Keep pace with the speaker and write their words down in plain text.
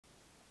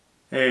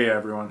Hey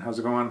everyone, how's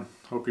it going?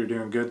 Hope you're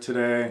doing good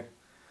today.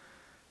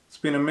 It's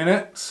been a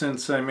minute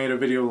since I made a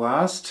video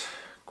last,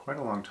 quite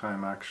a long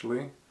time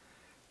actually,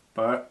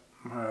 but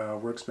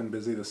work's been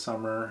busy this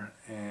summer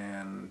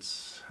and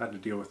had to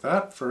deal with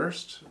that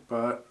first,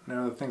 but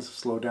now that things have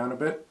slowed down a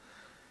bit,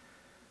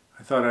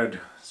 I thought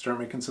I'd start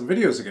making some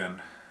videos again.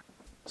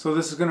 So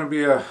this is going to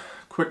be a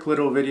quick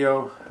little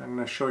video. I'm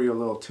going to show you a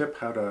little tip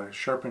how to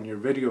sharpen your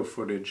video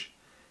footage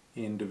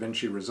in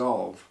Davinci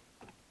Resolve.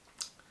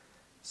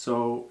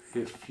 So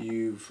if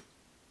you've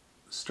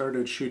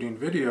started shooting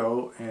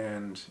video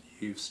and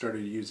you've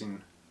started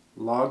using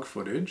log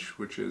footage,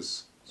 which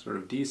is sort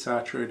of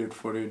desaturated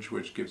footage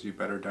which gives you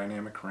better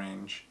dynamic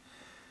range,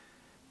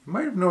 you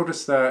might have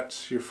noticed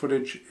that your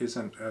footage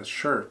isn't as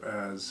sharp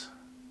as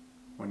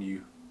when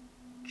you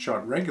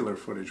shot regular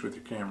footage with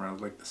your camera,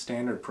 like the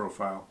standard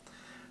profile.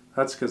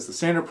 That's because the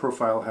standard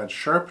profile had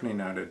sharpening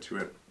added to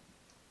it.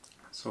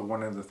 So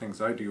one of the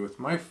things I do with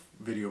my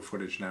video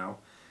footage now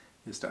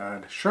is to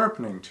add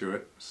sharpening to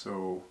it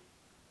so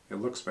it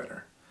looks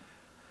better.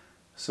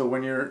 So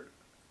when you're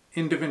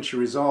in Davinci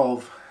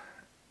Resolve,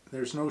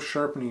 there's no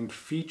sharpening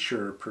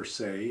feature per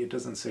se. It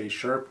doesn't say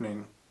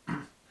sharpening.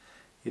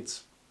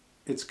 It's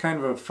kind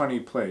of a funny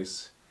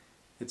place.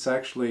 It's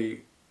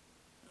actually,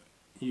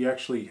 you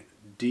actually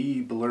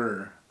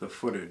de-blur the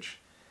footage.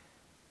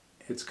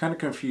 It's kind of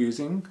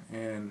confusing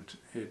and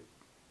it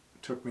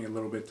took me a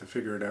little bit to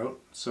figure it out.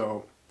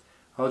 So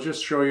I'll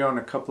just show you on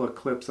a couple of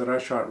clips that I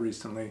shot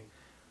recently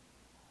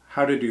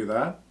how to do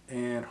that,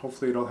 and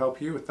hopefully it'll help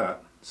you with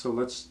that. So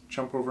let's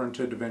jump over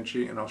into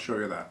Davinci and I'll show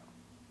you that.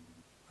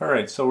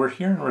 Alright, so we're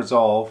here in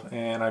Resolve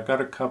and I've got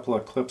a couple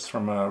of clips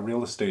from a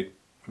real estate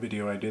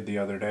video I did the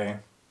other day.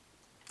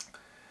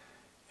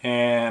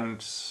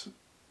 And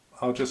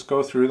I'll just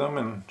go through them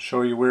and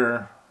show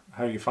you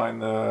how you find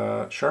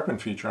the sharpen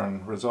feature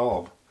on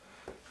Resolve.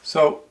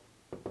 So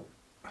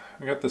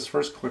I got this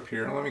first clip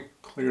here. Let me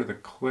clear the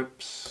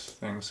clips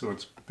thing so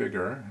it's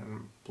bigger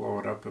and blow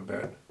it up a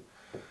bit.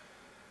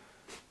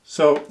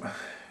 So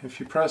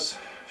if you press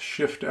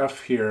Shift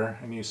F here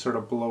and you sort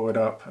of blow it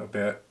up a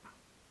bit,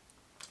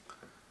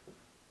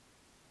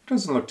 it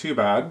doesn't look too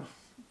bad.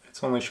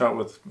 It's only shot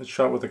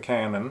with a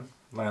Canon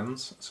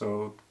lens,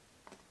 so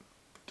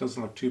it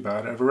doesn't look too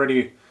bad. I've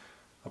already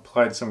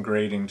applied some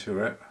grading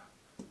to it.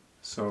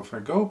 So if I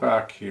go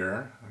back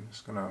here, I'm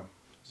just going to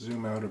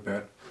zoom out a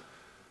bit.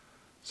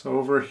 So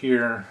over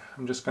here,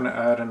 I'm just going to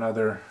add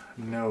another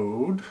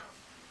node,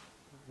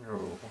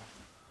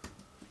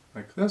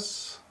 like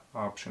this,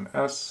 Option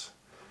S,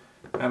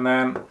 and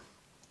then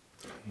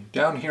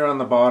down here on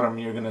the bottom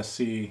you're going to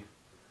see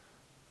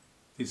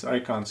these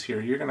icons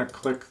here. You're going to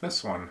click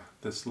this one,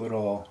 this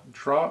little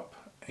drop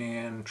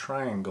and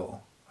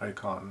triangle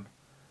icon.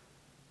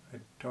 I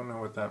don't know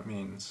what that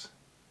means.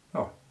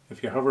 Oh,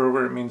 if you hover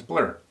over it, it means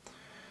blur.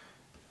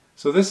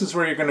 So this is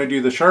where you're going to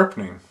do the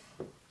sharpening.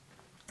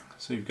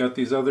 So you've got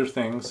these other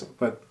things,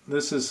 but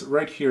this is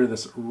right here,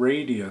 this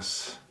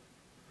radius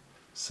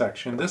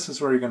section. This is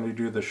where you're going to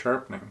do the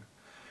sharpening.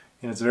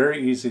 And it's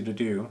very easy to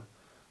do.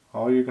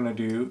 All you're going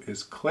to do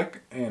is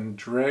click and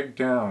drag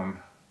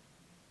down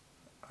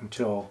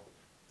until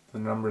the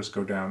numbers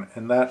go down.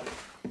 And that,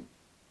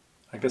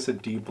 I guess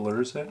it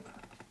de-blurs it.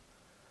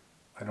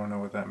 I don't know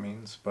what that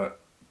means, but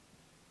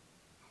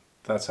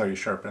that's how you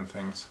sharpen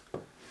things.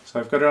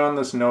 So I've got it on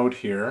this node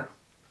here,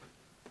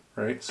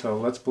 right? So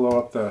let's blow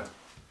up the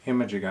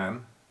image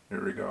again.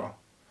 Here we go.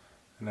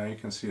 And now you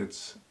can see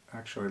it's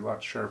actually a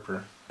lot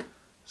sharper.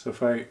 So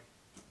if I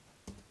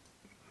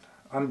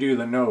undo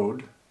the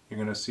node, you're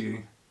going to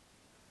see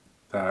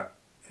that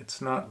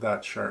it's not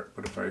that sharp,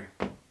 but if I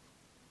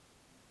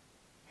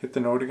hit the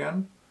node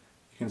again,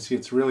 you can see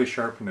it's really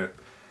sharpened it.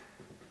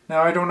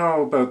 Now I don't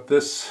know about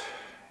this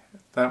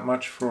that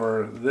much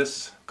for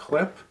this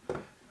clip.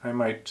 I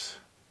might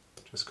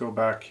just go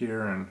back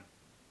here and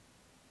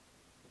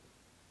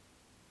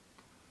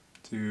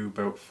do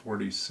about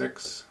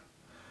 46.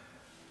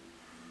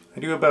 I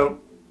do about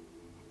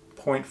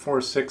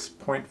 0.46,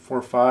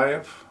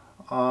 0.45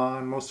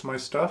 on most of my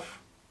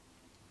stuff.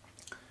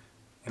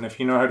 And if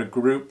you know how to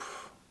group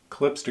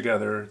clips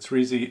together, it's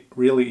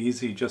really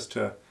easy just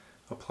to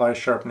apply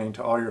sharpening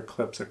to all your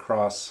clips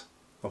across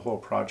the whole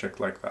project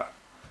like that.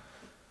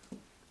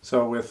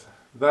 So with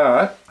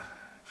that,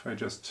 if I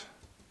just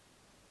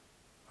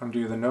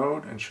undo the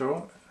node and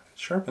show, it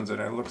sharpens it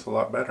and it looks a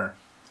lot better.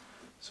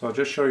 So I'll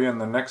just show you in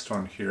the next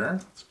one here.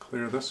 Let's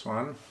clear this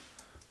one,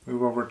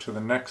 move over to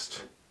the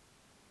next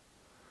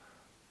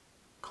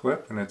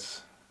clip, and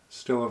it's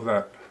still of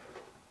that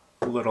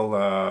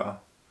little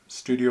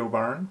studio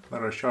barn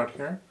that I shot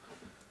here.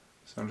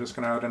 So I'm just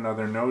going to add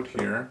another node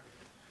here,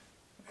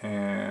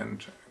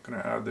 and I'm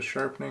going to add the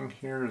sharpening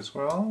here as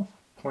well,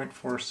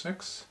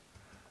 0.46.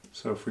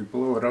 So if we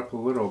blow it up a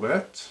little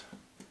bit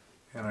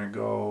and I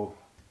go,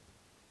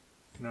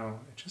 you know,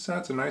 it just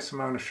adds a nice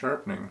amount of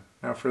sharpening.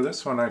 Now for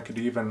this one I could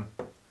even,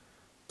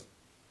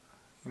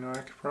 you know, I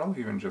could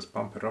probably even just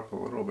bump it up a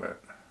little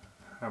bit,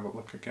 have a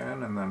look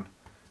again, and then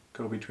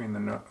go between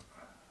the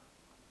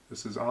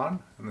this is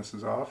on and this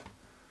is off.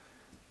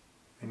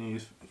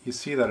 And you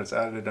see that it's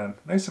added a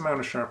nice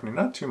amount of sharpening,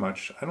 not too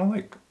much. I don't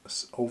like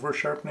over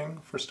sharpening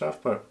for stuff,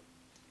 but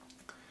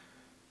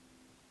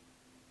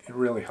it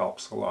really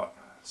helps a lot.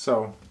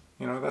 So,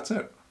 you know, that's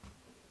it.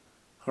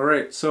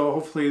 Alright, so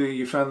hopefully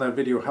you found that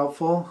video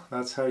helpful.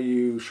 That's how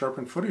you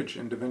sharpen footage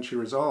in Davinci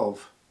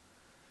Resolve.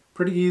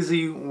 Pretty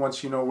easy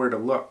once you know where to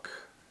look,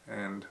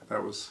 and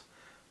that was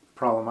the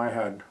problem I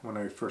had when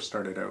I first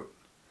started out.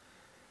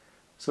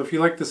 So if you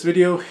like this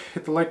video,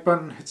 hit the like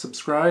button, hit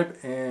subscribe,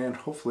 and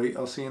hopefully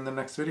I'll see you in the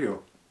next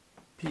video.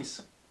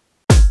 Peace.